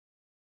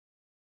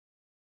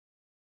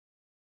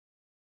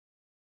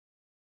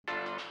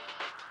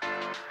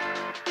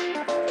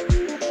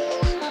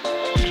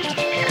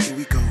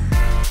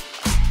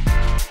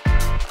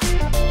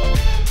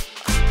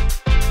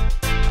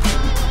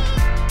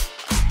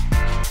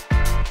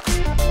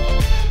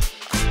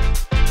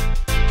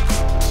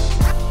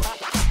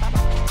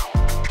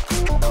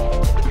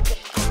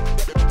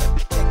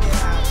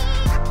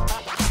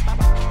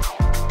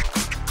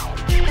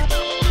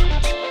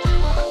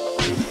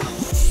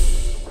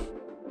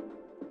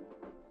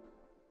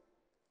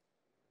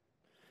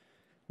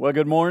Well,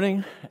 good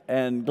morning,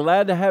 and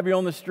glad to have you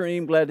on the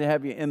stream, glad to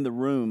have you in the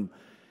room.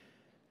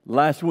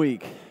 Last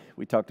week,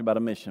 we talked about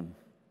a mission,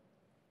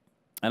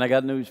 and I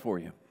got news for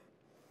you.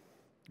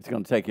 It's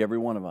going to take every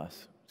one of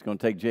us. It's going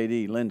to take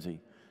J.D.,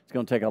 Lindsay. It's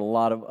going to take a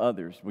lot of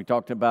others. We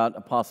talked about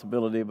a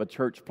possibility of a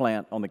church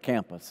plant on the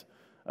campus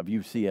of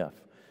UCF.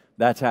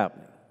 That's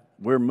happening.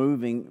 We're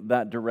moving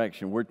that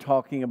direction. We're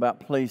talking about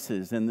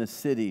places in this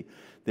city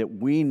that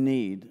we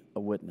need a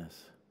witness.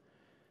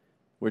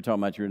 We're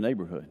talking about your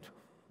neighborhood.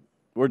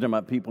 We're talking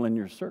about people in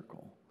your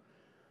circle.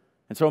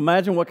 And so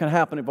imagine what can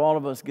happen if all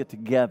of us get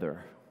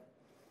together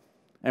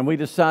and we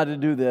decide to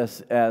do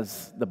this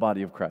as the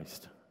body of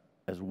Christ,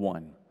 as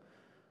one.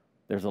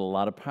 There's a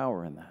lot of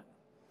power in that.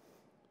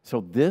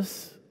 So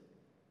this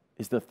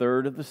is the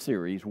third of the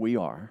series, We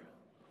Are.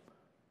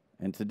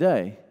 And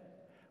today,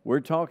 we're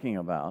talking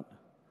about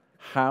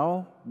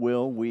how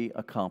will we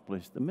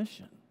accomplish the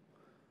mission?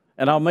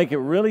 And I'll make it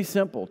really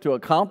simple. To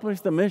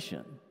accomplish the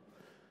mission,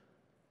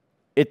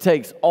 it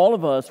takes all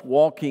of us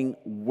walking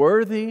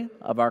worthy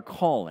of our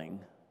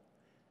calling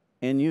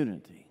in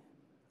unity.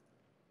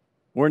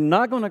 We're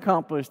not going to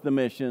accomplish the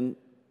mission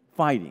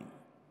fighting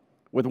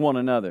with one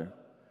another,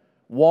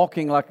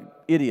 walking like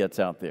idiots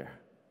out there.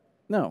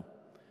 No.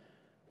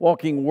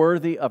 Walking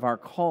worthy of our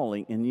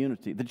calling in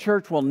unity. The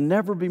church will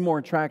never be more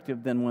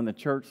attractive than when the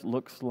church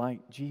looks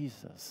like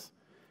Jesus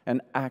and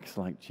acts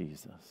like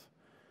Jesus.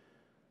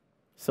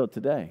 So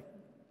today,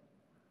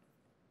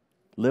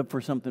 live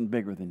for something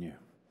bigger than you.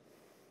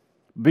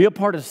 Be a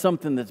part of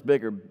something that's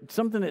bigger,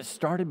 something that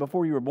started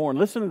before you were born.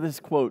 Listen to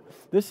this quote.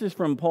 This is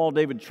from Paul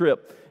David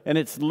Tripp, and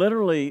it's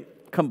literally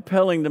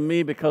compelling to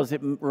me because it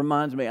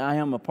reminds me I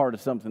am a part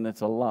of something that's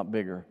a lot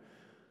bigger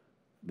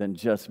than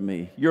just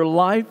me. Your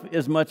life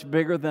is much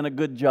bigger than a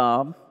good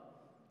job,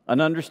 an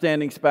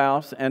understanding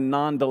spouse, and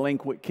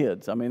non-delinquent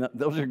kids. I mean,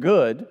 those are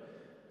good,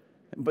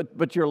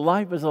 but your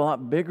life is a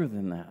lot bigger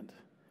than that.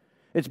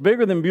 It's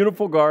bigger than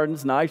beautiful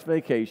gardens, nice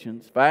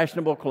vacations,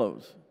 fashionable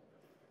clothes.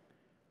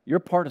 You're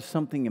part of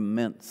something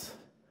immense,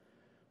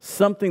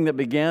 something that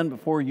began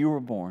before you were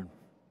born,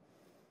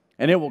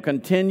 and it will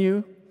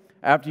continue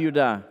after you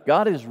die.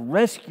 God is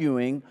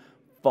rescuing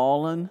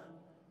fallen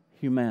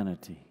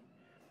humanity,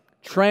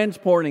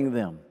 transporting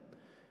them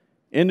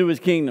into His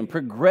kingdom,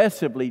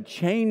 progressively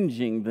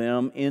changing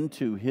them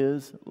into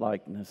His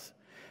likeness,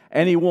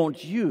 and He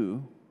wants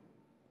you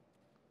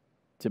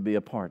to be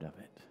a part of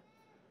it.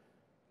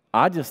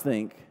 I just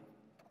think,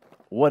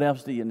 what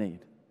else do you need?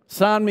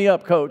 Sign me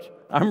up, coach.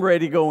 I'm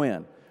ready to go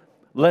in.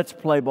 Let's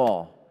play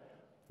ball.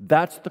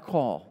 That's the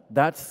call.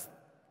 That's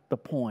the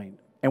point.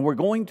 And we're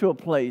going to a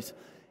place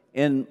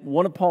in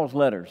one of Paul's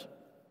letters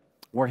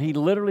where he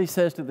literally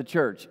says to the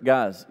church,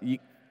 guys, you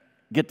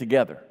get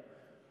together.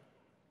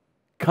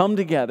 Come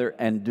together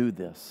and do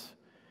this.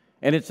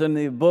 And it's in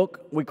the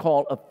book we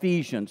call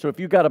Ephesians. So if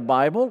you've got a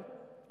Bible,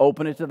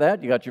 open it to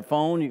that. You got your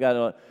phone, you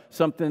got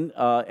something,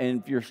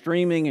 and if you're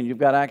streaming and you've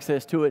got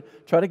access to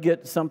it, try to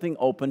get something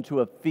open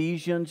to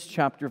Ephesians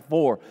chapter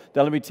 4.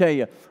 Now let me tell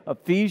you,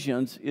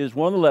 Ephesians is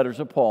one of the letters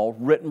of Paul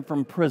written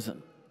from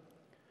prison.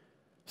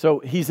 So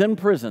he's in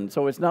prison,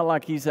 so it's not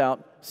like he's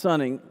out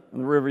sunning in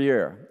the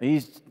Riviera.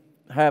 He's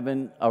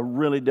having a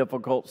really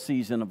difficult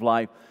season of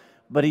life,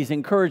 but he's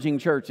encouraging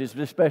churches,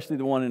 especially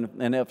the one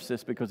in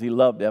Ephesus, because he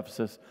loved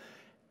Ephesus.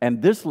 And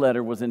this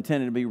letter was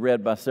intended to be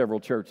read by several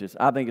churches.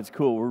 I think it's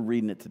cool we're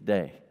reading it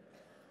today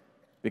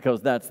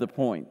because that's the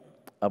point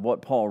of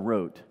what Paul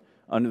wrote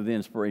under the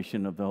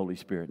inspiration of the Holy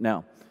Spirit.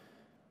 Now,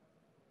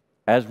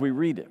 as we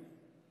read it,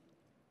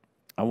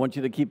 I want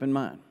you to keep in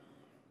mind,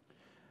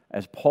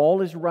 as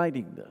Paul is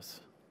writing this,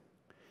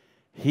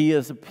 he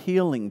is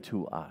appealing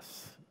to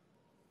us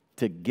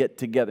to get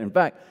together. In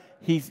fact,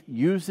 he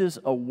uses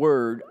a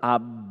word, I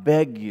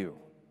beg you.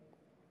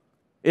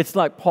 It's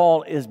like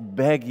Paul is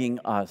begging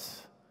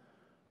us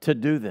to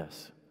do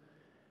this.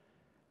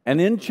 And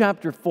in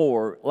chapter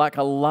 4, like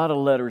a lot of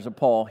letters of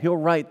Paul, he'll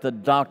write the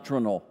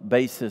doctrinal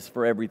basis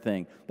for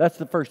everything. That's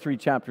the first 3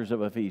 chapters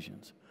of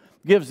Ephesians.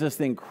 Gives us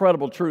the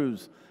incredible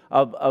truths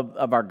of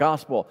our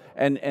gospel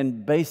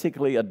and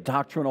basically a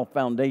doctrinal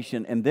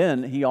foundation. And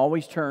then he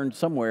always turns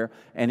somewhere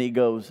and he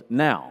goes,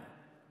 now,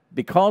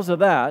 because of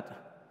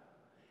that,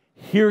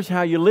 here's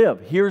how you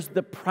live. Here's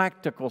the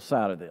practical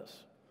side of this.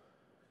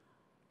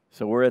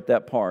 So we're at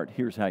that part.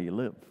 Here's how you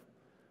live.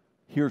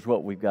 Here's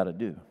what we've got to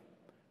do.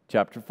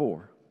 Chapter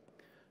 4,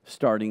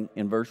 starting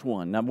in verse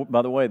 1. Now,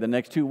 by the way, the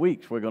next 2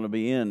 weeks we're going to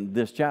be in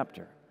this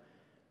chapter.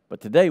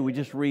 But today we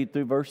just read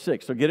through verse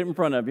 6. So get it in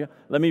front of you.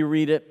 Let me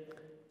read it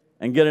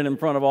and get it in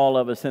front of all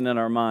of us and in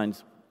our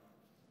minds.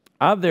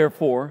 I,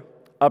 therefore,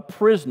 a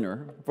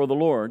prisoner for the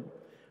Lord,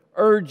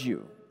 urge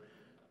you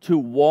to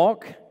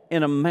walk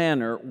in a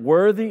manner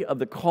worthy of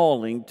the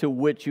calling to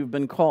which you've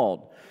been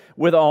called,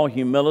 with all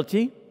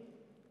humility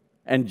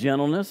and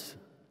gentleness,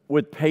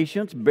 with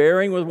patience,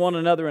 bearing with one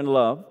another in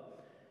love,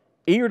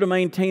 eager to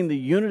maintain the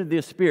unity of the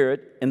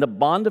Spirit in the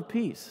bond of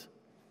peace.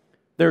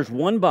 There's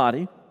one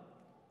body,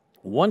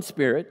 one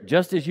Spirit,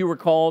 just as you were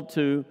called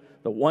to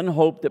the one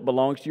hope that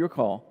belongs to your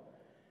call.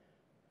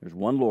 There's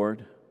one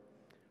Lord,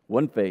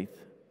 one faith,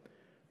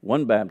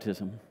 one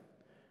baptism,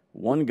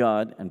 one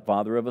God and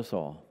Father of us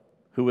all,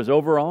 who is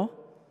over all,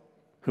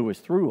 who is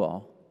through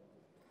all,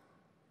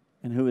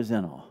 and who is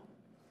in all.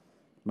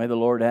 May the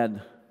Lord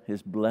add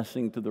His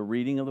blessing to the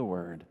reading of the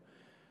Word.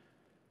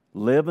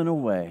 Live in a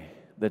way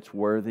that's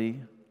worthy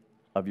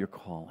of your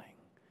calling,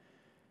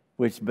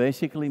 which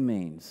basically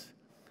means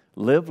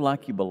live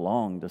like you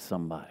belong to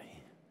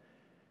somebody.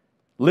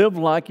 Live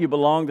like you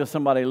belong to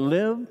somebody.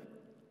 Live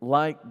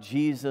like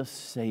Jesus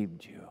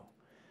saved you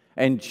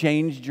and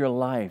changed your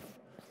life.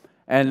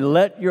 And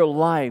let your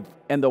life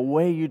and the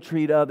way you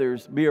treat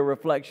others be a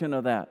reflection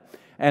of that.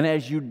 And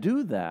as you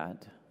do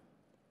that,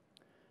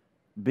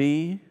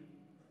 be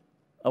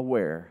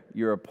aware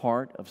you're a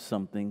part of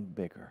something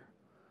bigger.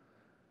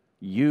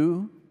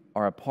 You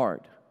are a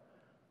part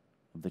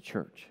of the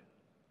church.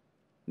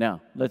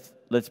 Now,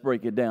 let's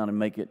break it down and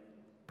make it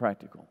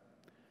practical.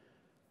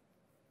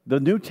 The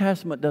New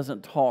Testament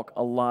doesn't talk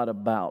a lot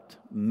about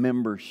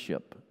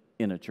membership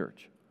in a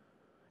church.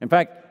 In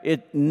fact,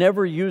 it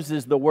never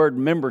uses the word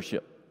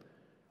membership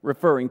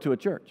referring to a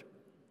church.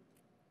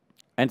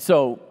 And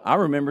so I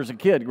remember as a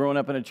kid growing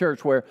up in a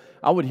church where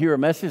I would hear a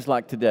message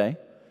like today,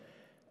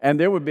 and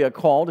there would be a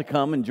call to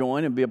come and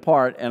join and be a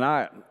part. And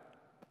I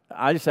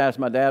just asked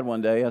my dad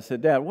one day, I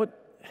said, Dad,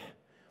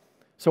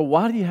 so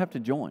why do you have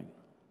to join?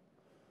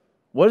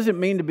 What does it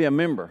mean to be a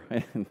member?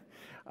 And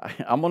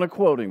I'm going to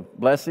quote him.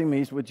 Bless him,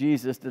 he's with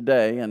Jesus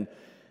today, and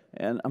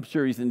I'm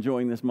sure he's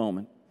enjoying this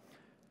moment.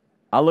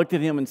 I looked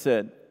at him and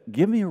said,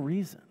 give me a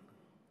reason.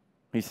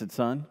 He said,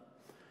 son,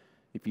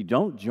 if you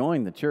don't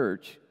join the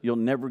church, you'll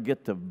never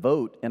get to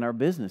vote in our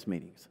business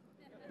meetings.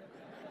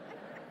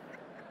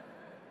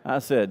 I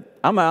said,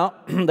 I'm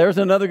out. There's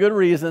another good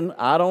reason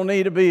I don't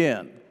need to be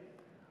in.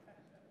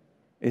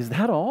 Is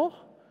that all?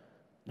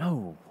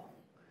 No,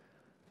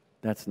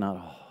 that's not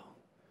all.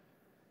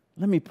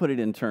 Let me put it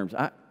in terms.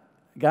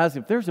 Guys,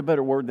 if there's a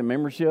better word than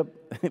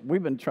membership,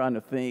 we've been trying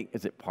to think,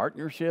 is it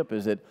partnership?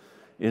 Is it?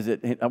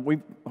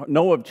 We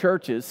know of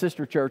churches,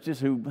 sister churches,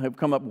 who have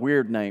come up with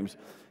weird names.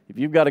 If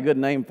you've got a good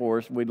name for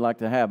us, we'd like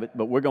to have it,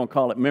 but we're going to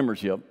call it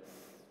membership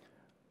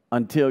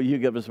until you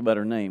give us a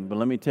better name. But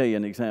let me tell you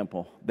an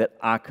example that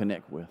I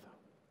connect with.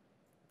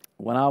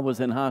 When I was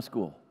in high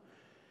school,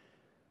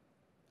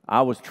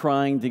 I was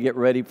trying to get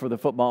ready for the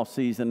football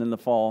season in the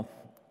fall,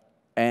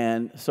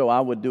 and so I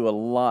would do a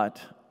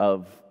lot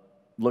of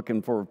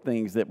looking for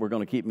things that were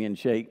going to keep me in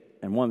shape.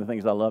 And one of the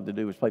things I loved to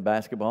do was play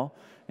basketball.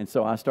 And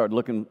so I started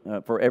looking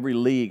for every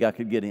league I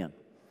could get in.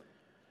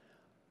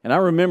 And I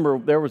remember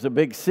there was a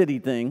big city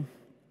thing,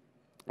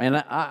 and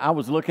I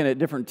was looking at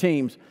different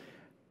teams,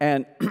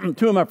 and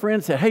two of my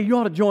friends said, hey, you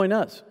ought to join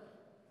us.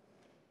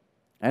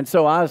 And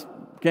so I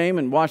came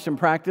and watched them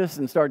practice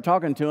and started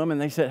talking to them, and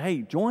they said,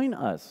 hey, join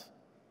us.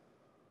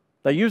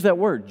 They used that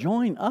word,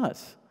 join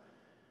us.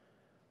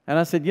 And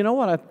I said, you know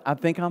what, I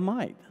think I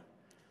might.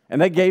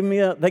 And they gave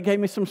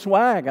me some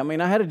swag. I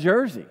mean, I had a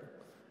jersey.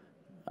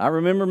 I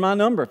remember my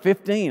number,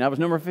 15. I was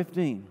number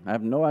 15. I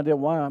have no idea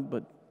why,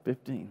 but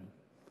 15.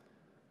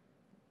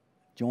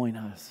 Join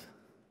us.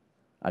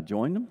 I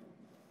joined them.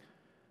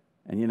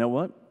 And you know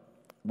what?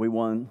 We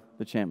won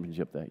the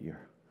championship that year.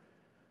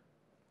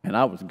 And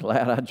I was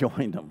glad I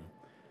joined them.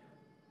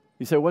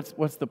 You say,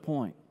 what's the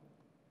point?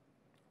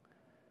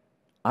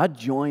 I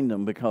joined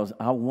them because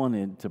I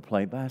wanted to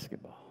play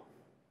basketball.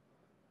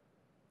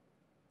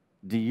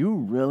 Do you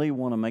really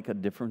want to make a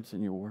difference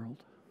in your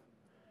world?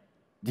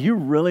 Do you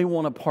really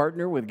want to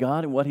partner with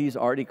God in what He's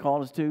already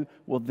called us to?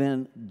 Well,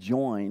 then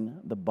join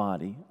the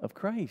body of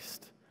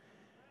Christ.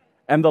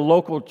 And the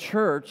local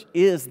church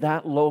is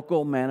that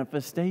local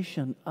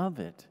manifestation of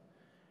it.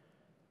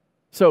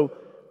 So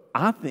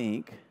I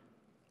think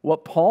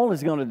what Paul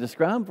is going to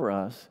describe for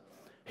us,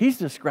 he's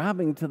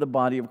describing to the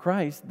body of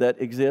Christ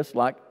that exists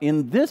like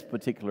in this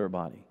particular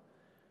body.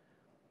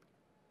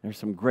 There's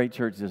some great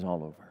churches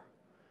all over.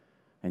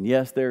 And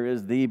yes, there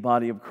is the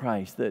body of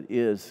Christ that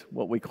is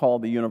what we call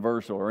the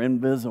universal or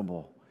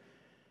invisible.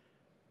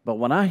 But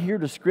when I hear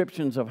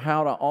descriptions of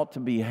how I ought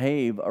to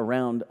behave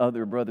around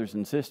other brothers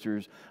and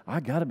sisters, I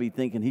got to be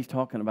thinking he's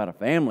talking about a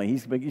family.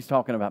 He's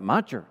talking about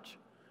my church.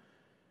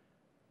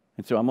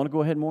 And so I'm going to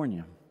go ahead and warn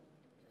you.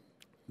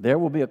 There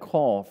will be a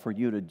call for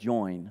you to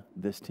join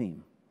this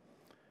team.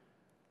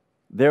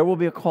 There will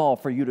be a call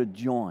for you to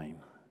join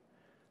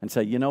and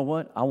say, you know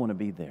what? I want to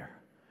be there.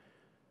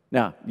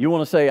 Now, you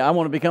want to say, I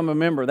want to become a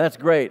member. That's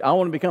great. I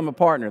want to become a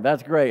partner.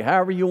 That's great.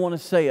 However you want to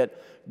say it,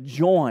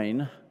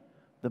 join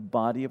the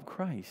body of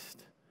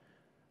Christ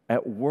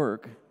at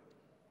work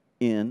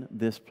in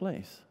this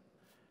place.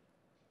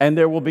 And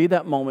there will be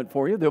that moment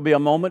for you. There'll be a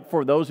moment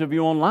for those of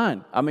you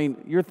online. I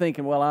mean, you're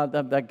thinking, well,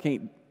 that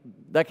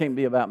can't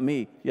be about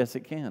me. Yes,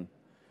 it can.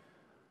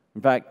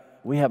 In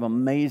fact, we have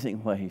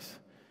amazing ways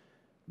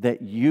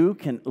that you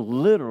can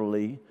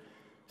literally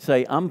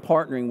say, I'm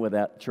partnering with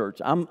that church.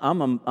 I'm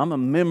a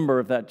member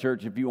of that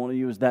church, if you want to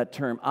use that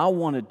term. I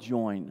want to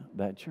join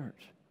that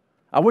church.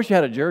 I wish I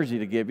had a jersey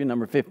to give you,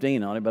 number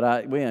 15 on it,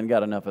 but we ain't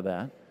got enough of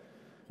that.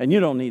 And you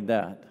don't need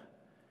that.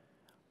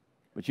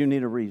 But you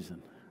need a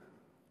reason.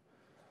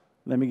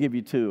 Let me give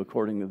you two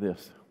according to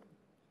this.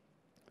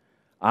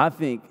 I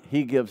think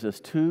he gives us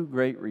two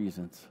great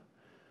reasons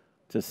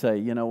to say,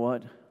 you know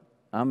what,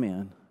 I'm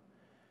in.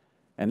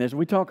 And as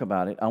we talk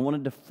about it, I want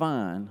to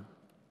define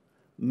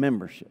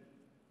membership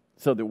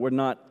so that we're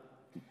not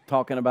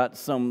talking about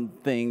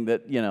something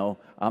that,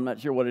 I'm not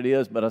sure what it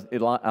is, but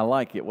I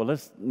like it. Well,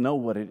 let's know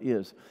what it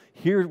is.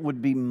 Here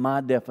would be my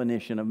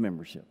definition of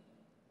membership.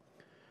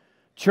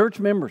 Church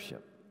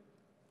membership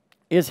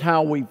is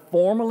how we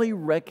formally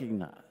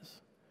recognize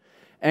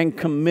and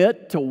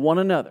commit to one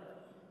another.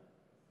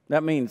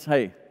 That means,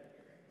 hey,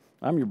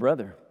 I'm your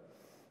brother.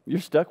 You're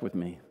stuck with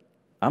me.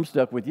 I'm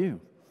stuck with you.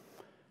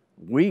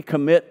 We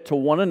commit to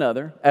one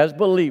another as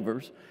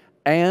believers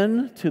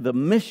and to the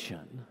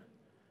mission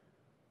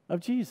of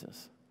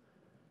Jesus.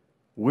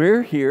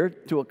 We're here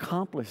to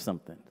accomplish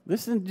something.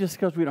 This isn't just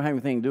because we don't have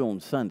anything to do on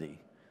Sunday.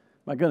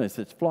 My goodness,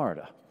 it's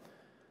Florida.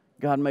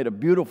 God made a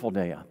beautiful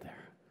day out there.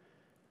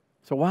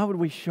 So why would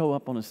we show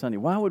up on a Sunday?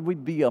 Why would we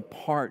be a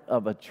part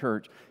of a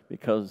church?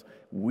 Because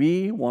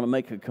we want to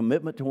make a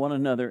commitment to one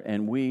another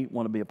and we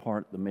want to be a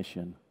part of the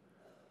mission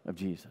of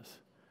Jesus.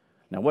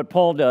 Now, what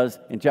Paul does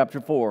in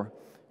chapter 4,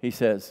 he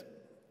says,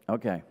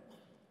 okay,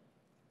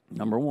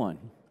 number one,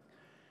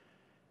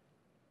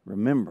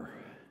 remember,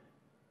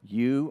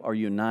 you are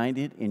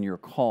united in your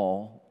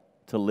call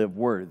to live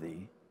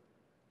worthy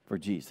for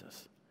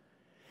Jesus.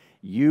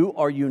 You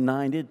are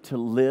united to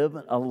live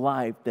a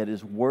life that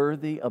is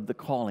worthy of the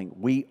calling.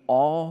 We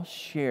all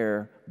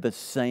share the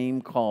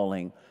same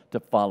calling to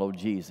follow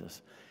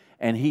Jesus.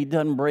 And he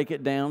doesn't break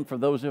it down. For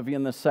those of you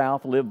in the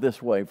South, live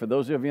this way. For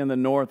those of you in the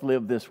North,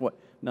 live this way.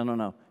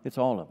 No. It's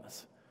all of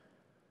us.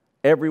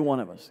 Every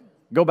one of us.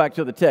 Go back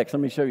to the text.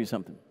 Let me show you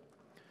something.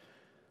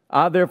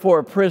 I, therefore,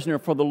 a prisoner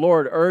for the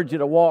Lord, urge you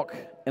to walk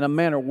in a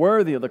manner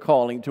worthy of the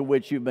calling to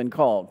which you've been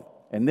called.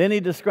 And then he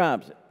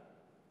describes it.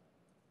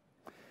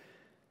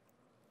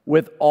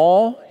 With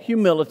all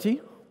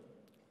humility,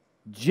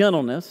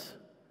 gentleness,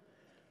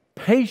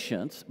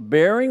 patience,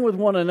 bearing with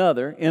one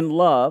another in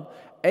love,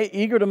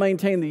 eager to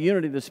maintain the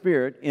unity of the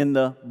Spirit in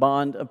the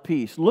bond of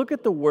peace. Look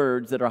at the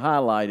words that are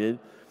highlighted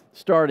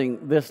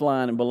starting this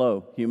line and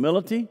below.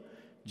 Humility,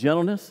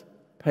 gentleness,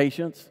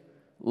 patience,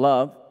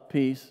 love,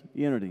 peace,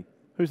 unity.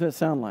 Who's that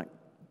sound like?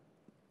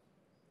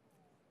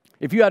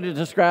 If you had to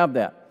describe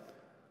that,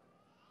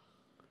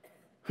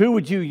 who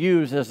would you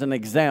use as an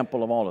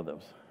example of all of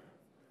those?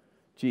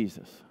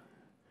 Jesus.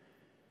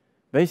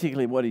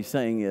 Basically, what he's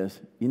saying is,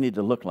 you need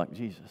to look like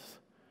Jesus.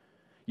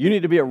 You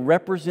need to be a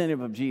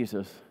representative of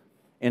Jesus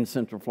in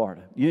Central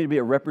Florida. You need to be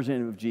a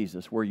representative of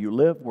Jesus. Where you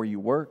live, where you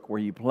work, where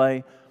you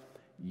play,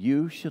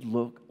 you should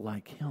look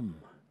like him.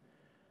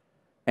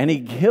 And he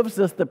gives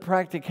us the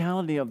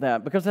practicality of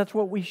that because that's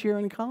what we share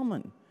in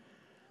common.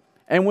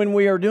 And when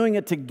we are doing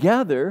it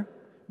together,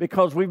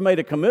 because we've made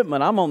a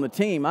commitment, I'm on the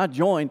team, I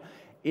join,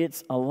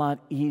 it's a lot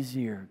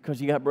easier because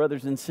you got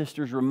brothers and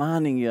sisters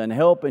reminding you and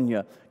helping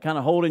you, kind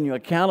of holding you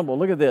accountable.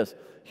 Look at this.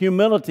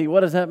 Humility, what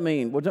does that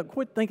mean? Well, don't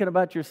quit thinking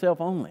about yourself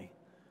only.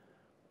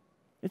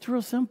 It's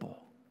real simple.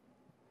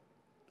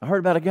 I heard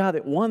about a guy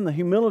that won the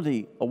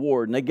humility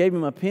award, and they gave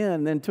him a pen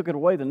and then took it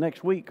away the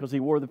next week because he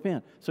wore the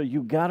pen. So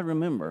you got to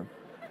remember,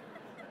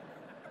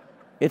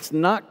 it's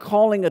not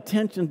calling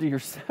attention to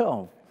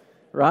yourself,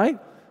 right?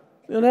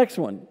 The next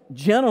one,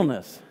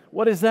 gentleness.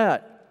 What is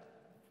that?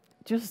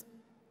 Just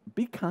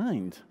be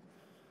kind.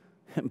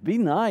 Be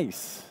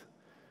nice.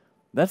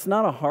 That's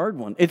not a hard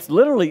one. It's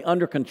literally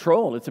under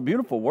control. It's a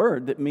beautiful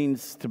word that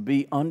means to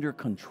be under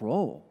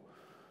control.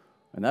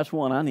 And that's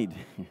one I need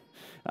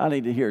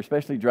to hear,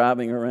 especially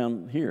driving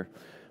around here.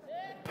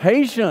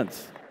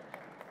 Patience.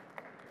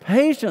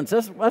 Patience.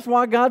 That's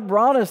why God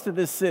brought us to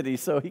this city,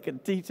 so he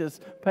could teach us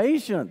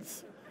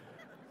patience.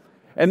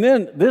 And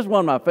then, this is one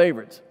of my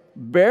favorites.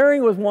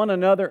 Bearing with one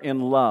another in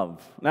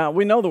love. Now,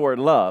 we know the word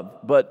love,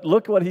 but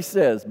look what he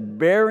says.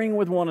 Bearing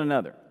with one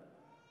another.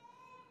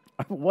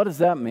 What does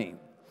that mean?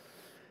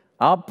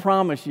 I'll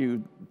promise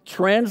you,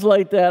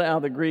 translate that out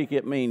of the Greek,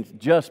 it means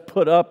just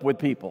put up with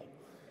people.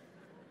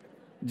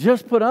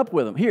 Just put up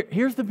with them.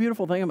 Here's the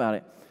beautiful thing about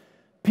it.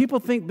 People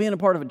think being a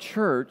part of a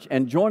church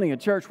and joining a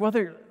church, well,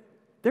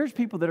 there's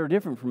people that are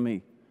different from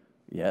me.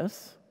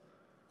 Yes.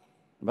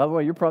 By the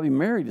way, you're probably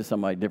married to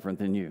somebody different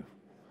than you.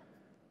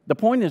 The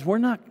point is, we're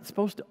not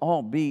supposed to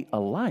all be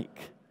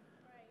alike.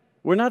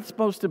 We're not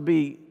supposed to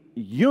be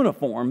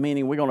uniform,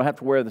 meaning we're going to have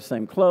to wear the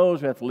same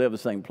clothes, we have to live the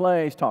same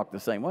place, talk the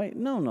same way.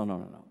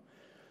 No.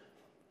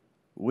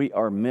 We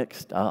are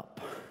mixed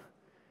up.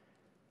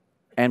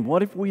 And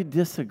what if we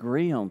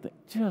disagree on things?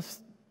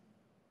 Just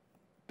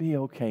be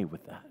okay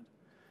with that.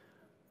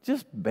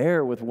 Just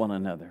bear with one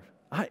another.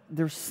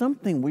 There's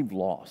something we've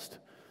lost.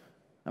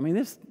 I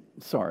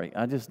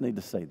just need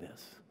to say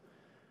this.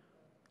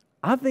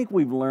 I think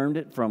we've learned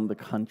it from the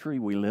country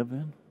we live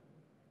in.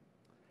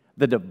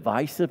 The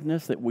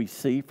divisiveness that we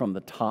see from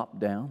the top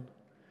down.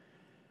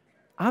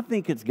 I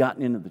think it's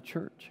gotten into the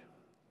church.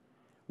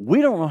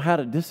 We don't know how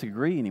to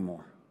disagree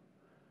anymore.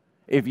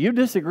 If you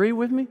disagree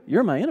with me,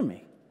 you're my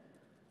enemy.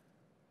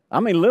 I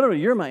mean, literally,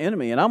 you're my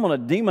enemy, and I'm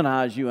going to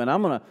demonize you, and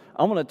I'm going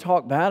to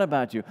talk bad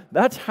about you.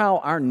 That's how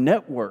our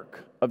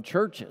network of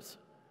churches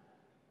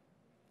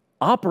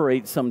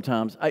operates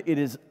sometimes. It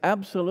is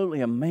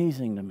absolutely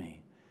amazing to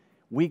me.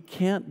 We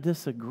can't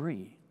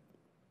disagree.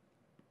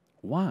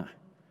 Why?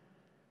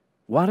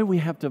 Why do we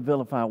have to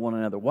vilify one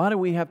another? Why do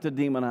we have to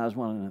demonize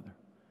one another?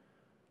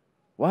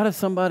 Why does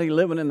somebody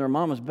living in their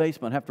mama's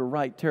basement have to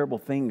write terrible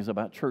things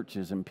about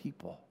churches and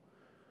people?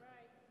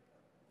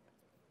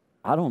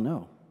 I don't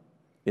know.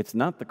 It's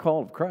not the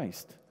call of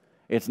Christ.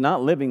 It's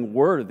not living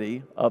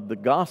worthy of the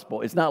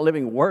gospel. It's not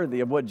living worthy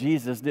of what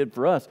Jesus did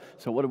for us.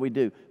 So what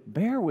do?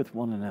 Bear with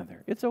one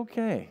another. It's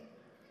okay.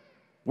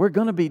 We're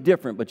going to be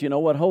different, but you know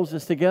what holds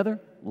us together?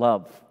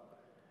 Love.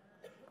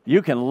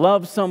 You can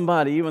love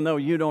somebody even though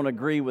you don't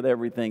agree with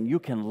everything. You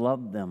can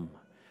love them.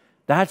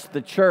 That's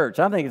the church.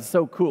 I think it's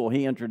so cool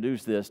he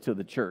introduced this to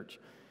the church.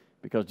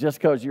 Because just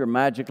because you're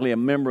magically a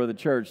member of the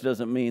church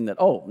doesn't mean that,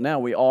 oh, now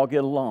we all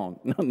get along.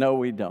 No,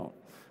 we don't.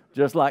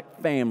 Just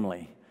like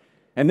family.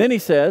 And then he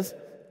says,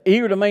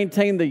 eager to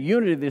maintain the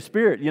unity of the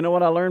Spirit. You know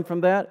what I learned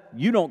from that?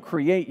 You don't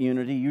create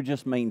unity, you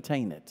just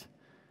maintain it.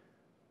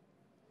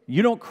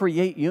 You don't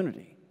create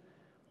unity.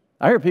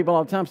 I hear people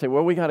all the time say,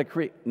 well, we got to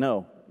create.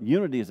 No,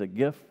 unity is a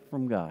gift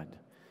from God.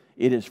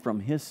 It is from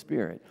His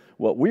Spirit.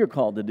 What we're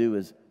called to do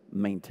is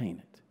maintain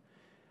it.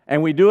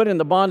 And we do it in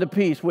the bond of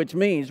peace, which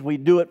means we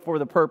do it for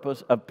the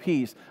purpose of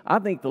peace. I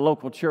think the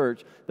local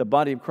church, the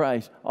body of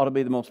Christ, ought to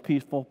be the most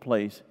peaceful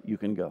place you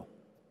can go.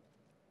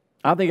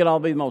 I think it ought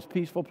to be the most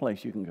peaceful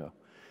place you can go.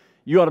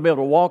 You ought to be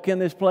able to walk in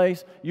this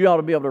place. You ought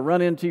to be able to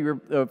run into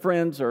your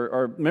friends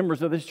or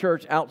members of this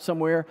church out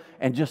somewhere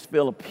and just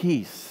feel a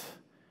peace.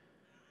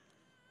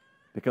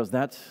 Because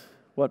that's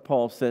what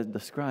Paul said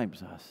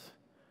describes us.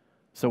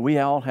 So we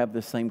all have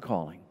this same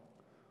calling.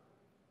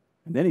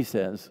 And then he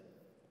says,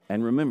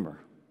 and remember,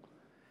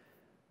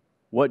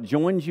 what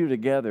joins you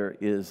together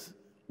is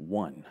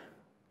one.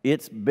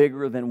 It's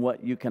bigger than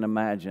what you can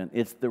imagine.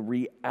 It's the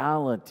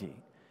reality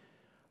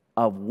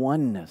of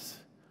oneness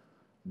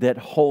that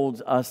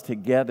holds us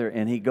together.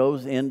 And he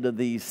goes into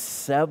these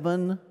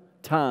 7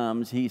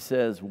 times. He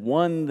says,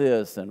 one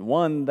this and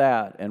one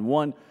that and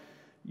one.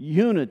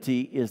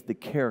 Unity is the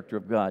character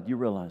of God. You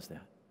realize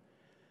that?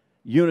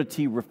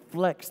 Unity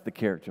reflects the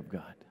character of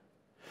God.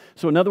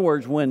 So in other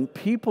words, when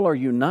people are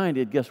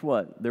united, guess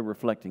what? They're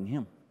reflecting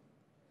Him.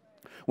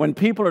 When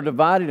people are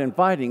divided and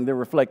fighting, they're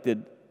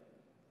reflected,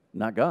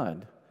 not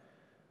God,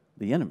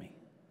 the enemy.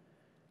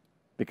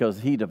 Because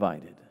he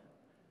divided.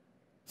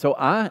 So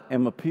I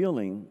am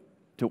appealing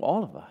to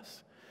all of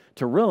us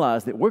to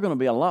realize that we're going to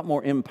be a lot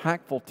more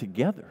impactful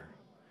together.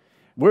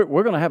 We're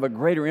going to have a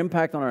greater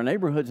impact on our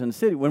neighborhoods and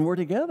city when we're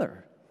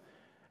together.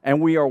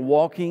 And we are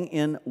walking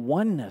in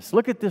oneness.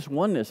 Look at this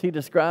oneness. He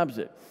describes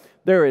it.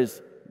 There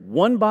is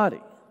one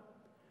body,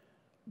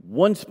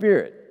 one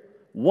Spirit,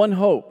 one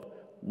hope,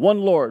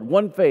 one Lord,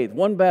 one faith,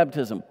 one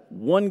baptism,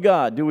 one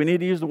God. Do we need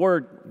to use the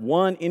word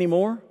one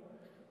anymore?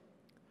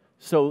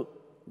 So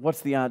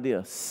what's the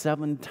idea?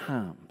 7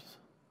 times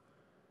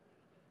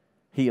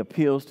he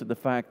appeals to the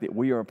fact that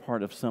we are a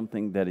part of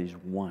something that is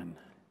one.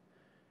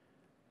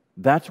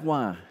 That's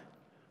why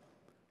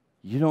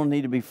you don't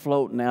need to be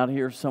floating out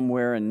here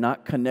somewhere and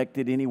not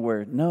connected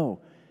anywhere. No,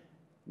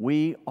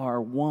 we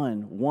are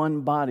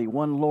one body,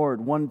 one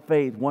Lord, one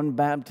faith, one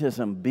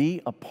baptism.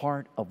 Be a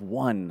part of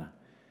one.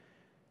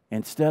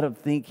 Instead of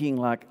thinking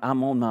like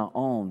I'm on my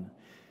own.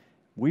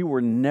 We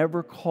were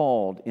never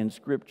called in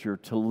Scripture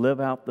to live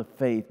out the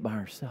faith by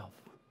ourselves.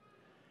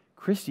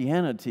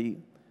 Christianity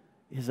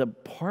is a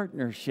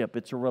partnership.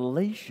 It's a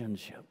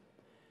relationship.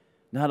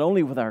 Not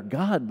only with our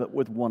God, but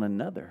with one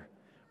another.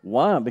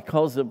 Why?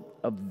 Because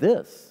of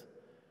this.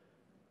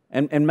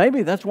 And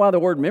maybe that's why the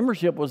word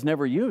membership was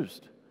never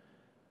used.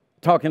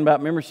 Talking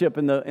about membership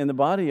in the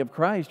body of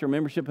Christ or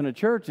membership in a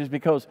church is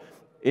because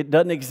it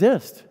doesn't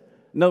exist.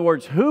 In other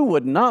words, who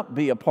would not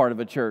be a part of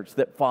a church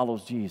that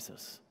follows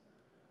Jesus?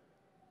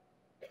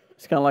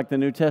 It's kind of like the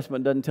New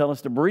Testament doesn't tell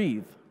us to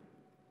breathe.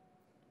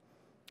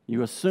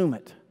 You assume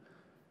it.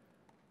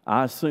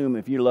 I assume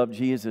if you love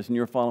Jesus and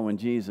you're following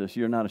Jesus,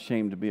 you're not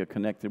ashamed to be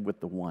connected with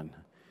the one.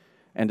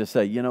 And to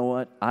say, you know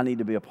what? I need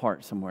to be a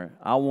part somewhere.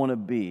 I want to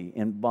be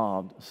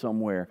involved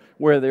somewhere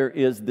where there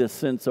is this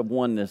sense of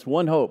oneness,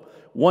 one hope,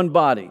 one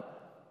body.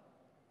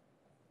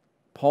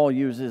 Paul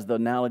uses the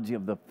analogy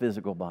of the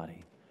physical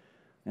body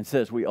and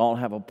says we all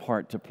have a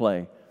part to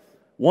play.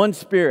 One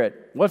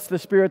Spirit. What's the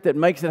Spirit that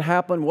makes it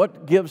happen?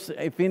 What gives,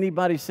 if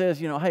anybody says,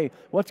 hey,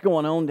 what's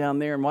going on down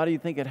there and why do you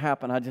think it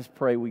happened? I just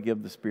pray we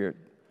give the Spirit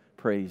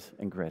praise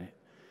and credit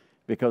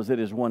because it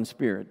is one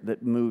Spirit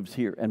that moves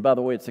here. And by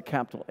the way, it's a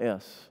capital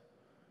S,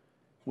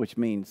 which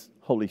means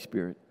Holy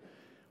Spirit.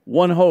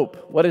 One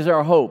hope. What is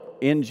our hope?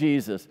 In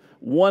Jesus.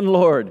 One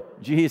Lord.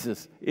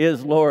 Jesus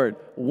is Lord.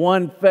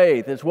 One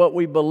faith. It's what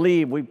we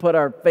believe. We put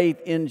our faith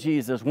in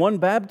Jesus. One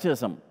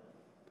baptism.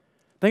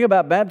 Think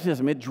about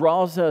baptism. It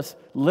draws us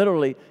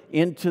literally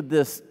into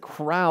this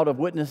crowd of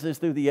witnesses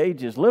through the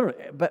ages. Literally,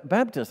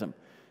 baptism.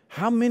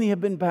 How many have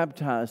been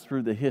baptized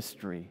through the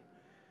history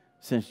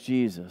since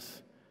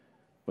Jesus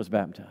was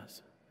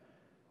baptized.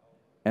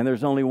 And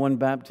there's only one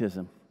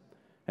baptism.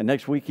 And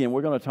next weekend,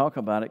 we're going to talk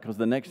about it because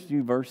the next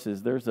few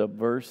verses, there's a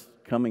verse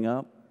coming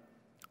up,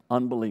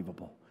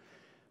 unbelievable,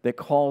 that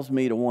calls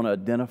me to want to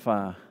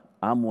identify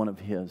I'm one of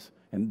His.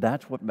 And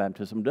that's what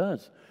baptism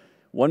does.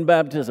 One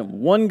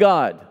baptism, one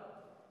God.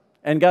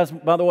 And guys,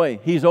 by the way,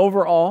 He's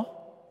over all.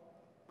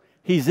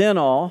 He's in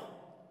all.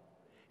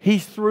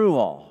 He's through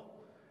all.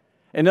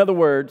 In other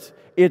words,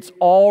 it's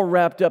all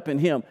wrapped up in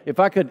Him. If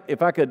I could,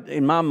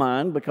 in my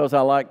mind, because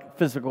I like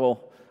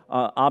physical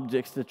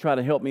objects to try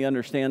to help me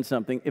understand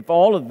something, if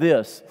all of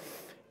this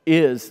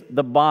is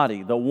the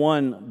body,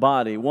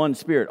 one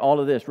spirit, all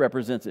of this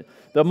represents it.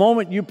 The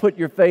moment you put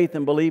your faith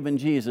and believe in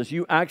Jesus,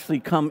 you actually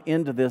come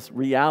into this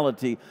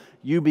reality.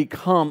 You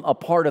become a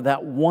part of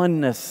that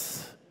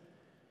oneness.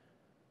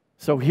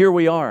 So here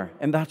we are,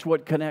 and that's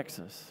what connects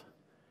us.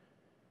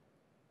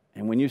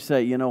 And when you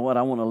say, you know what,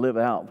 I want to live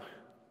out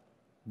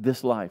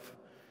this life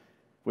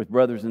with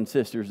brothers and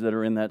sisters that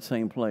are in that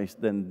same place,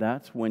 then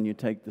that's when you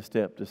take the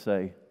step to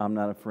say, I'm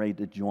not afraid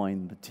to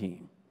join the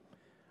team.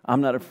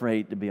 I'm not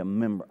afraid to be a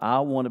member. I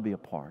want to be a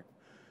part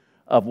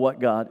of what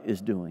God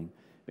is doing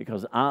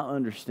because I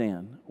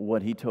understand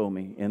what He told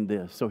me in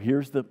this. So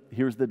here's the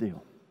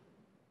deal.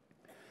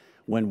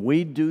 When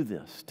we do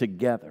this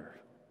together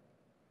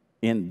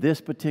in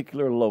this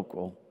particular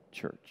local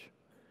church,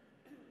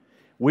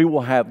 we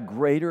will have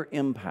greater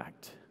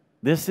impact.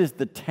 This is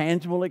the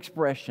tangible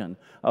expression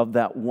of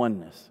that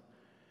oneness.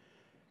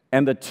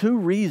 And the two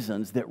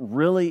reasons that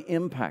really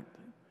impact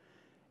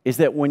it is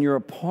that when you're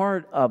a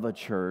part of a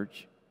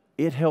church,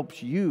 it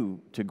helps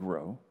you to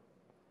grow,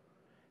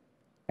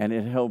 and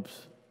it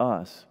helps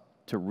us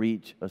to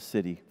reach a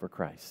city for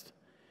Christ.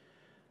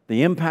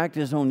 The impact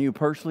is on you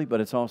personally,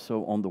 but it's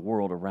also on the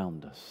world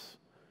around us.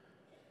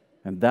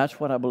 And that's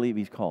what I believe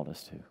He's called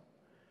us to.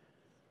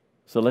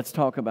 So let's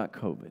talk about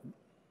COVID.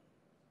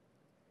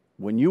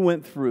 When you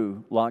went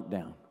through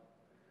lockdown,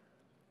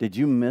 did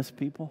you miss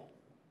people?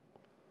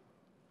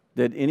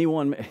 Did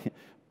anyone,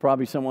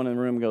 probably someone in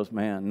the room goes,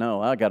 man,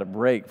 no, I got a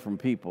break from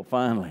people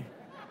finally.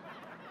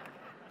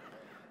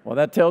 Well,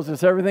 that tells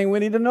us everything we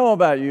need to know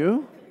about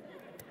you.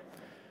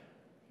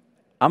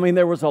 I mean,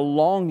 there was a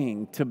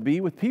longing to be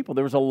with people.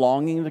 There was a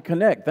longing to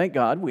connect. Thank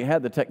God we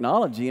had the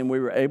technology and we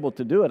were able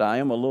to do it. I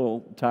am a little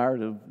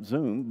tired of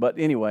Zoom, but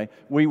anyway,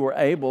 we were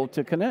able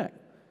to connect.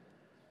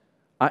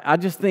 I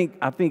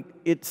think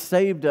it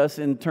saved us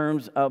in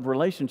terms of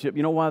relationship.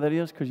 You know why that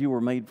is? Because you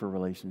were made for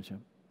relationship.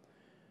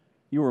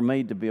 You were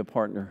made to be a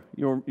partner.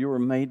 You were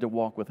made to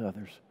walk with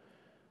others.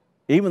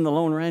 Even the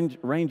Lone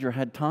Ranger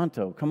had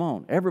Tonto. Come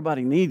on,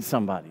 everybody needs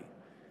somebody.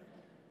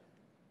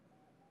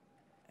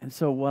 And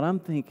so what I'm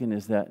thinking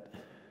is that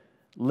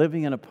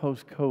living in a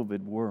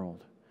post-COVID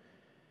world,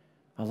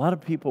 a lot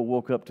of people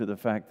woke up to the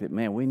fact that,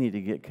 man, we need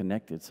to get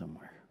connected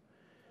somewhere.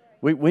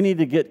 We need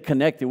to get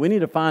connected. We need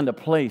to find a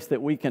place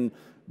that we can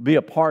be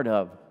a part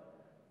of.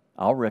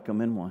 I'll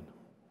recommend one.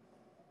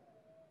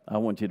 I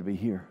want you to be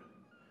here.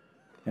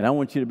 And I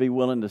want you to be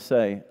willing to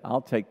say,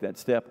 I'll take that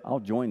step. I'll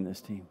join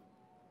this team.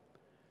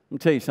 Let me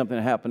tell you something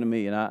that happened to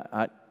me,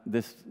 and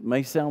this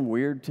may sound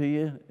weird to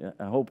you.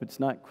 I hope it's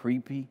not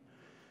creepy,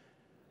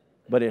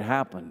 but it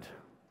happened.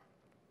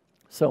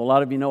 So a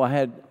lot of you know I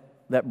had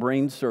that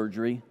brain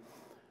surgery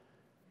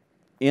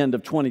end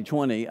of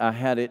 2020. I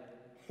had it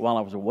while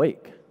I was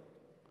awake.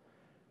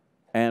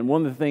 And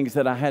one of the things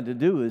that I had to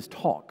do is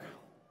talk.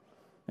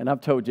 And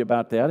I've told you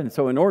about that. And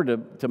so in order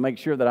to make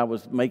sure that I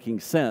was making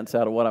sense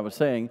out of what I was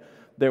saying,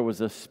 there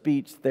was a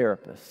speech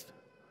therapist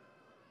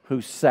who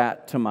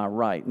sat to my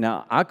right.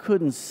 Now, I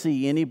couldn't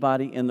see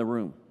anybody in the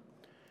room.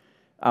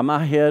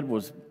 My head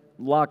was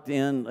locked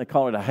in. They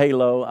call it a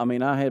halo. I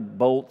mean, I had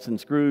bolts and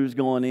screws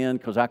going in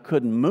because I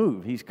couldn't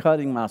move. He's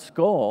cutting my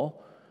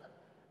skull,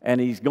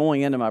 and he's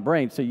going into my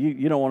brain. So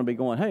you don't want to be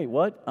going, hey,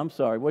 what? I'm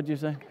sorry, what'd you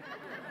say?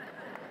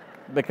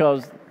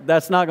 Because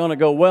that's not going to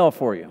go well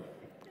for you.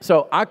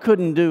 So I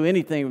couldn't do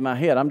anything with my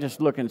head. I'm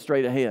just looking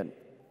straight ahead.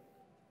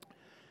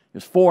 It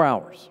was 4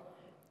 hours.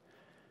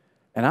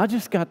 And I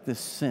just got this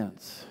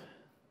sense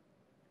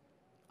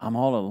I'm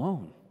all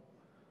alone.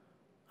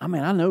 I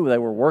mean, I knew they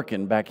were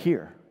working back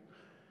here.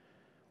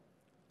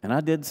 And I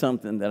did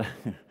something that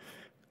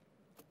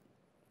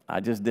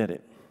I just did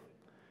it.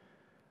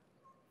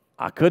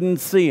 I couldn't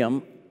see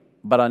them,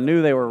 but I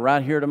knew they were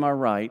right here to my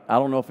right. I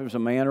don't know if it was a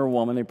man or a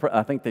woman.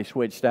 I think they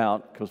switched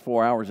out because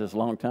 4 hours is a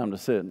long time to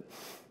sit.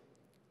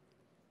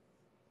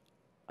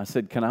 I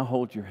said, can I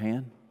hold your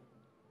hand?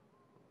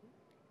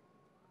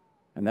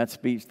 And that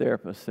speech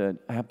therapist said,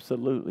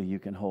 absolutely, you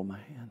can hold my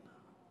hand.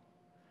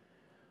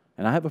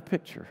 And I have a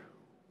picture.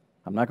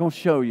 I'm not going to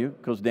show you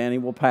because Danny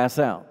will pass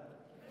out.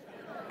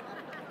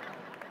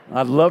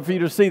 I'd love for you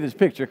to see this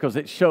picture because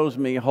it shows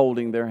me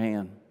holding their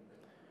hand.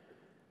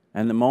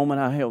 And the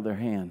moment I held their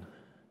hand,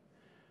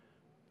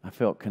 I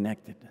felt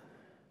connected.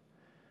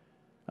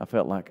 I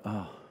felt like,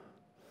 oh,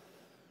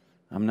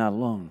 I'm not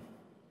alone.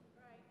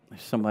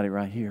 There's somebody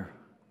right here.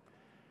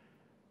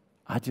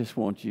 I just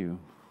want you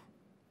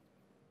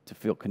to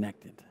feel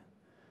connected.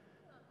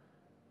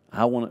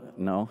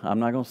 No, I'm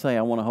not going to say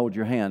I want to hold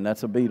your hand.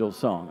 That's a Beatles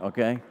song,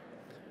 okay?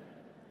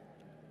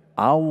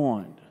 I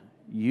want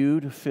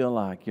you to feel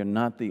like you're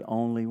not the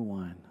only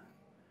one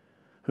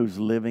who's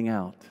living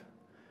out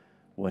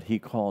what He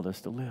called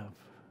us to live.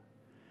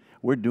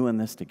 We're doing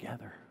this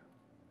together.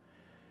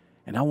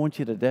 And I want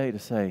you today to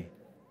say,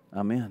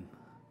 I'm in.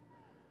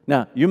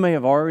 Now, you may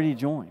have already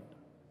joined.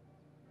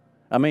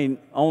 I mean,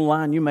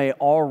 online, you may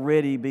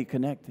already be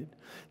connected.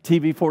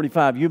 TV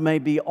 45, you may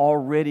be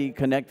already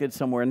connected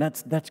somewhere, and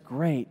that's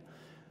great.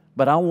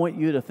 But I want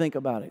you to think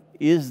about it.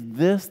 Is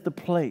this the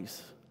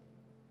place?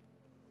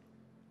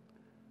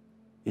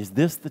 Is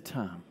this the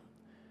time?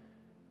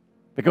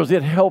 Because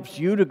it helps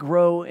you to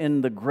grow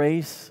in the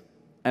grace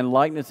and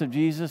likeness of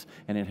Jesus,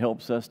 and it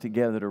helps us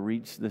together to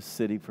reach this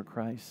city for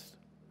Christ.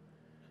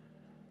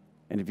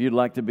 And if you'd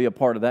like to be a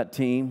part of that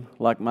team,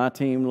 like my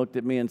team looked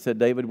at me and said,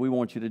 David, we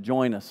want you to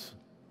join us.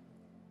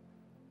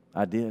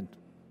 I did.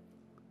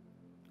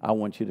 I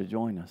want you to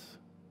join us.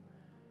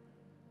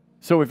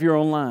 So if you're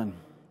online,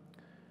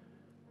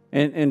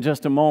 in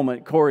just a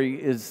moment,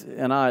 Corey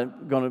and I are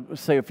going to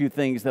say a few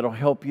things that will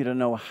help you to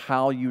know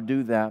how you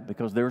do that,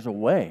 because there's a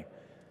way.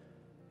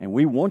 And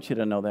we want you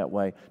to know that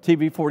way.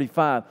 TV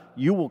 45,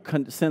 you will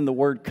send the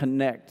word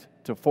connect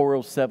to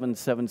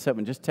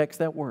 40777. Just text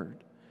that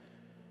word.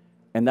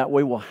 And that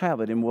way we'll have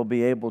it, and we'll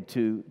be able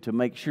to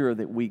make sure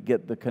that we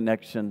get the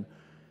connection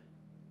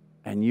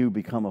and you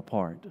become a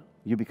part.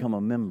 You become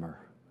a member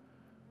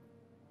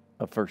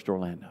of First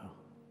Orlando.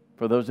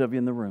 For those of you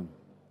in the room,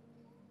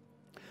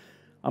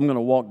 I'm going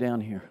to walk down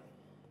here,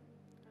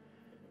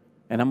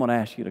 and I'm going to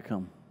ask you to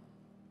come.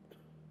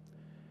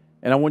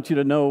 And I want you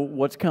to know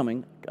what's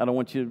coming. I don't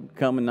want you to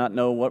come and not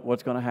know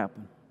what's going to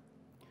happen.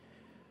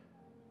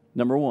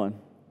 Number one,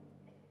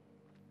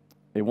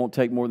 it won't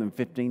take more than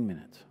 15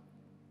 minutes.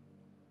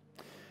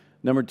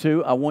 Number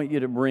two, I want you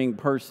to bring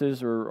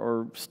purses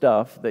or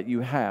stuff that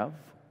you have,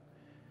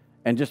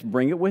 and just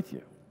bring it with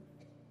you.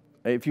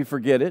 If you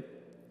forget it,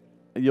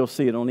 you'll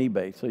see it on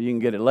eBay, so you can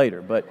get it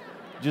later. But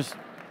just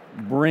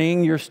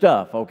bring your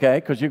stuff, okay?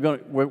 Because here's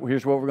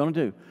what we're going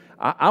to do.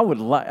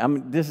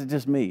 This is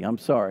just me. I'm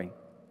sorry.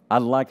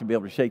 I'd like to be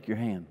able to shake your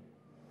hand.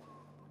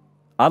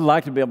 I'd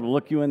like to be able to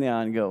look you in the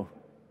eye and go,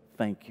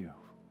 thank you.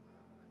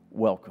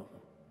 Welcome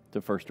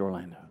to First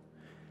Orlando.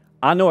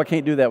 I know I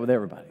can't do that with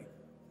everybody,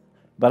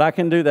 but I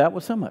can do that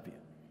with some of you.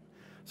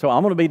 So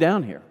I'm going to be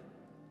down here.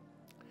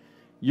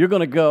 You're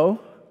going to go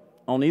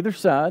on either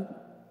side.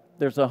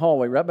 There's a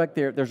hallway right back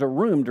there. There's a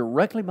room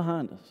directly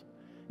behind us.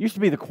 It used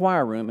to be the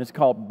choir room. It's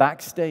called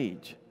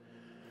backstage.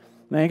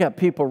 Now, you got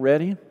people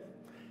ready.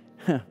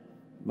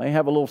 May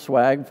have a little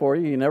swag for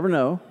you. You never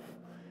know.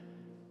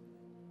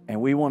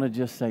 And we want to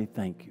just say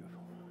thank you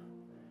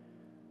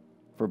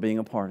for being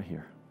a part of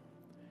here.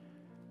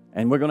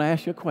 And we're going to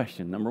ask you a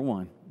question. Number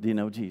one, do you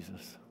know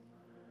Jesus?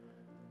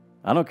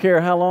 I don't care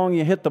how long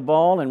you hit the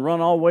ball and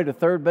run all the way to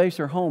third base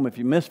or home. If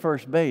you miss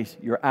first base,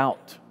 you're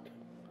out.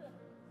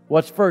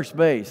 What's first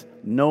base?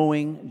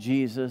 Knowing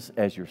Jesus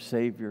as your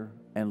Savior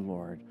and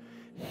Lord.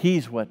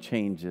 He's what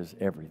changes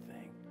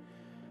everything.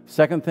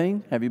 Second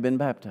thing, have you been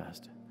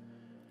baptized?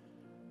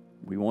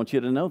 We want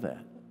you to know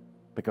that,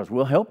 because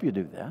we'll help you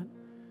do that.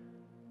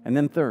 And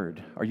then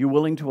third, are you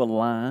willing to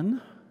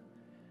align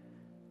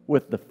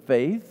with the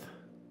faith,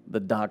 the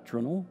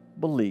doctrinal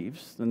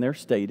beliefs, and they're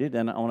stated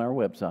and on our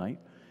website?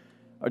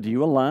 Or do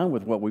you align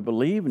with what we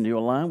believe, and do you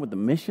align with the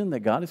mission that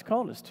God has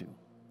called us to?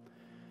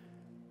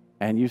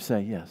 And you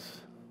say yes.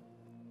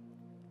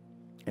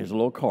 Here's a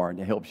little card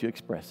that helps you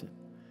express it.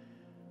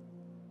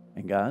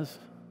 And guys,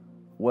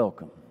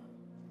 welcome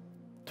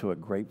to a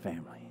great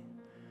family.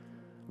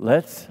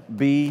 Let's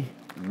be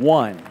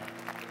one.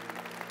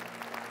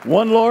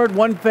 One Lord,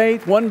 one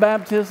faith, one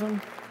baptism.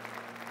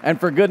 And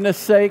for goodness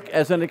sake,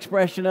 as an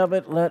expression of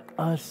it, let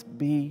us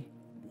be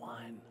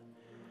one.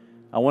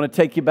 I want to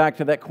take you back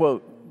to that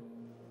quote.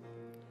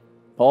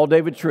 Paul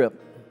David Tripp.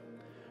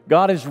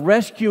 God is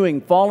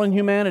rescuing fallen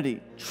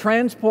humanity,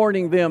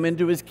 transporting them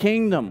into His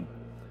kingdom,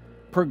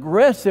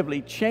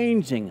 progressively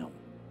changing them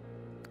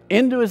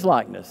into His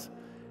likeness.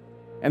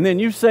 And then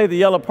you say the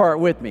yellow part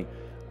with me.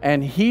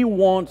 And He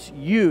wants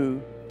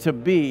you to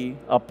be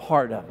a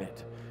part of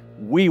it.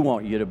 We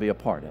want you to be a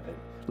part of it.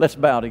 Let's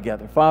bow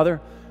together.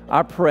 Father,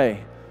 I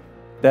pray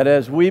that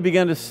as we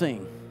begin to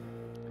sing,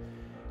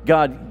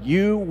 God,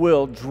 you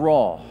will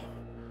draw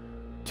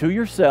to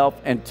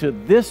yourself and to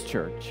this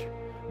church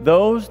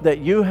those that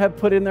you have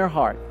put in their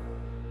heart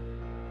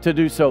to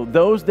do so,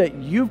 those that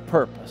you've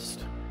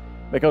purposed.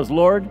 Because,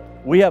 Lord,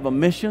 we have a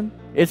mission.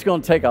 It's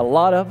going to take a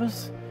lot of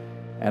us.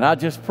 And I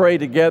just pray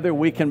together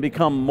we can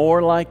become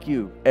more like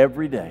you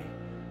every day.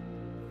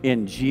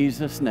 In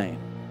Jesus' name,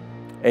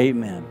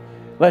 amen.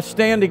 Let's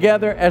stand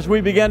together as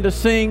we begin to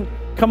sing.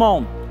 Come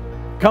on,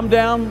 come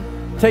down,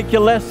 take you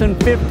less than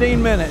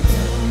 15 minutes.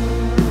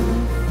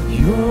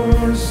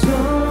 You're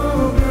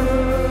so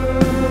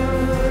good,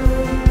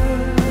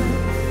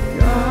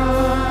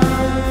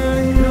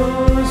 God,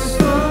 you're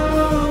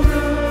so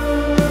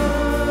good,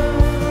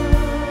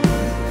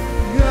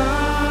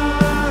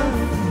 God,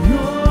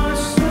 you're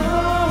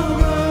so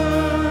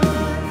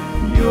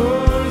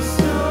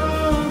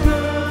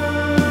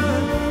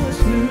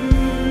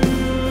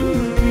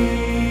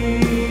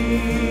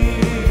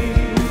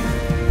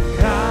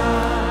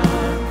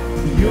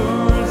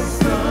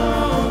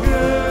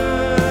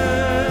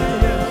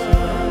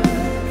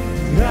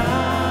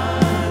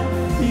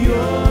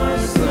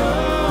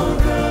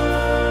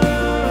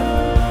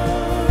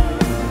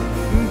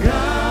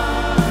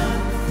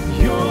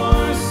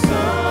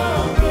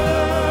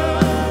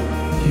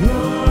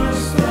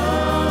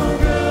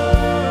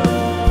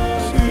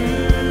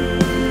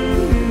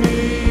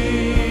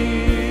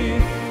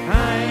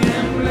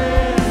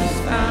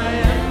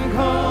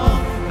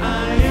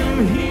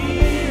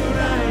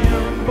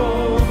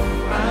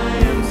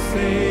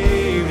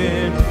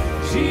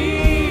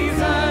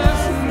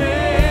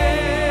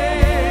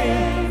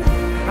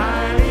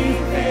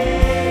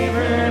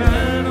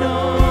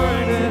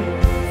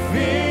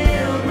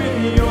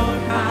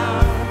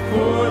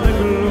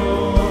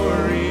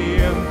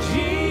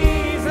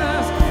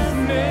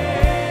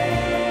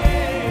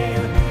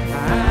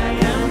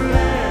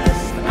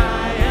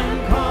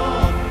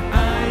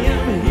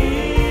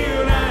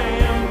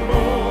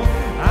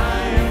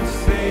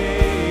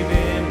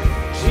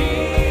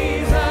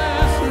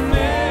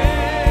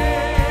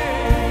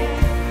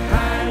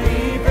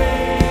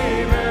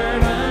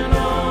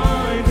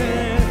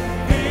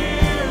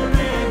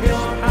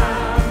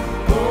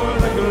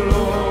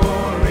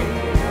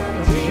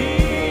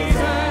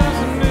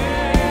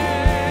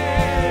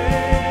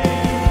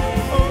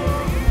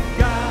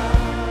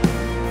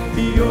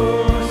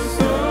You're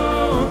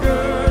so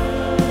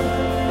good.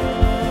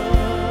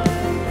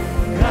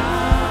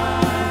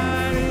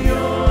 God,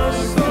 you're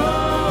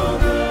so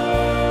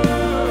good.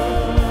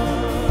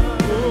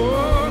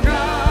 Oh,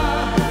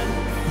 God,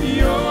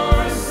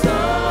 you're so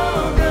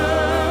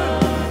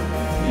good.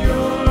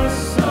 You're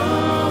so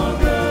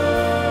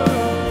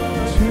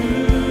good to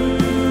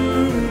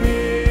me.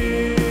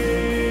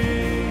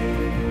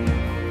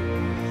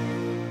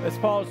 Let's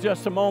pause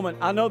just a moment.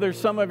 I know there's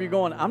some of you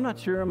going, I'm not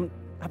sure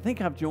I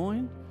think I've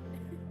joined.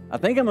 I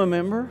think I'm a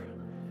member.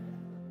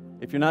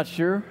 If you're not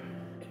sure,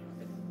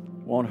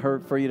 won't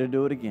hurt for you to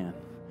do it again.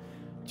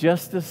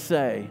 Just to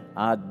say,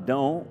 I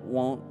don't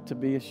want to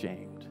be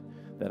ashamed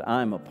that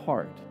I'm a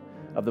part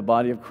of the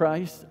body of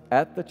Christ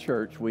at the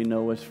church we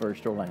know as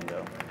First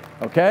Orlando.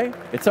 Okay?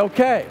 It's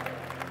okay.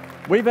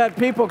 We've had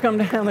people come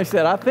down, they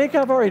said, I think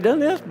I've already done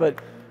this, but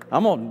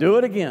I'm going to do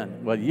it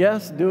again. Well,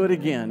 yes, do it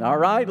again. All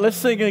right? Let's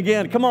sing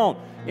again. Come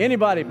on.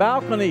 Anybody,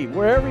 balcony,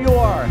 wherever you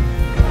are.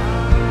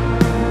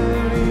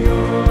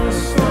 You're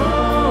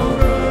so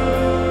good.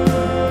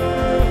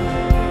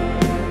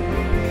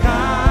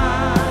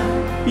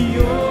 God,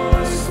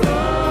 you're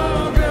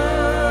so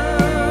good.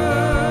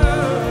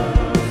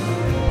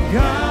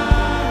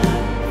 God,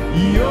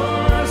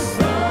 you're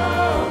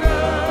so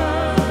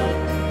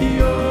good.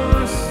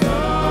 You're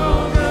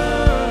so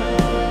good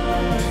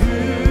to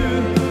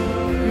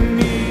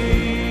me.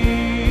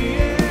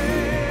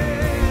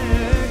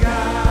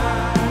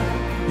 God,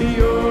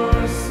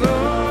 you're so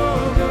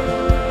good.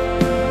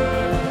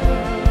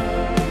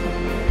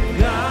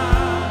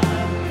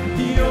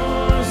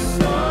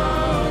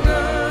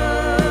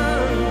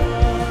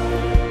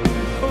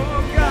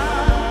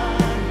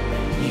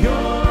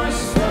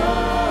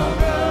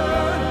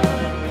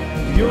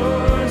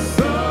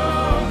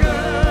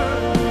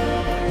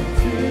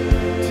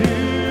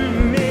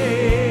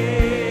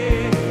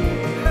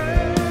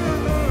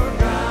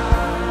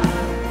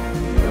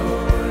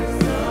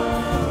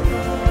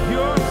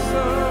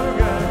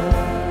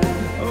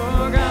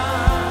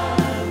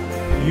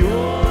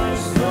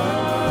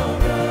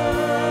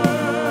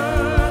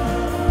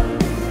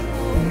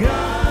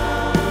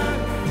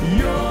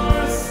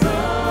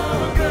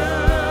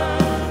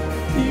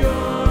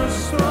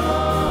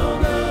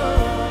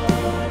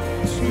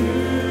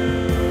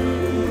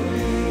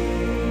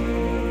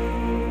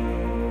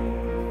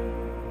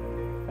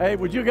 Hey,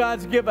 would you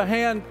guys give a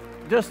hand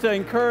just to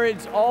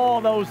encourage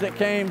all those that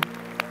came?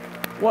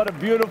 What a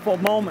beautiful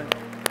moment.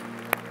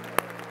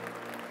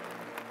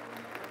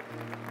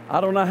 I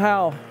don't know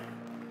how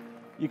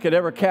you could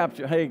ever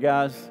capture. Hey,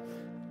 guys,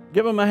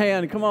 give them a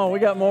hand. Come on, we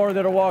got more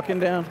that are walking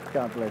down.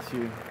 God bless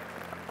you.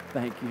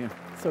 Thank you.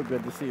 So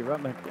good to see you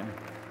right back down.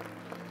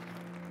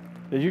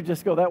 Did you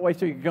just go that way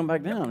so you could come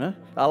back down, huh?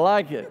 I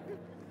like it.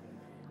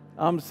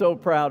 I'm so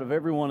proud of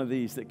every one of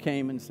these that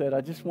came and said,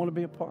 I just want to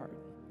be a part.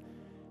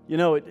 You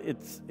know,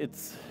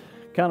 it's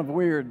kind of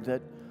weird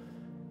that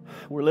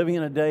we're living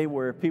in a day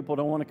where people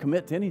don't want to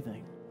commit to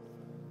anything.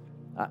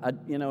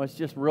 You know, it's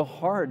just real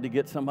hard to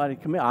get somebody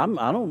to commit. I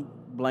don't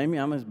blame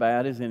you. I'm as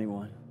bad as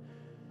anyone.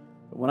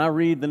 But when I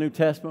read the New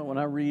Testament, when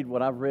I read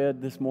what I've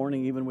read this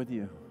morning, even with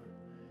you,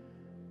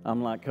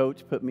 I'm like,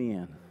 Coach, put me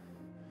in.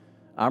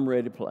 I'm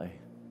ready to play.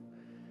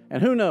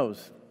 And who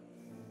knows?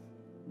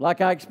 Like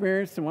I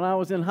experienced when I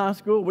was in high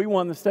school, we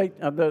won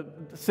the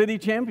city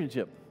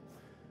championship.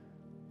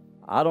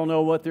 I don't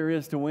know what there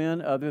is to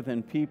win other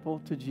than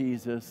people to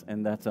Jesus,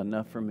 and that's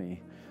enough for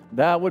me.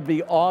 That would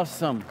be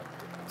awesome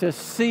to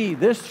see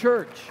this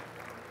church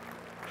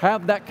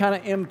have that kind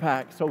of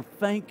impact. So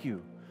thank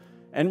you.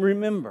 And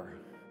remember,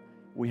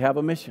 we have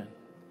a mission.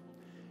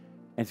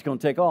 And it's going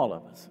to take all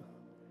of us.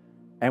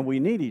 And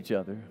we need each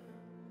other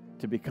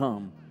to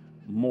become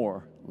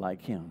more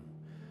like Him.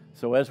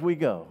 So as we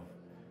go,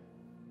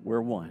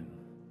 we're one.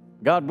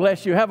 God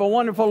bless you. Have a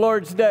wonderful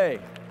Lord's Day.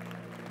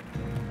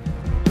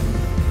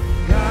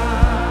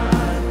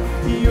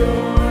 God,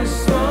 you're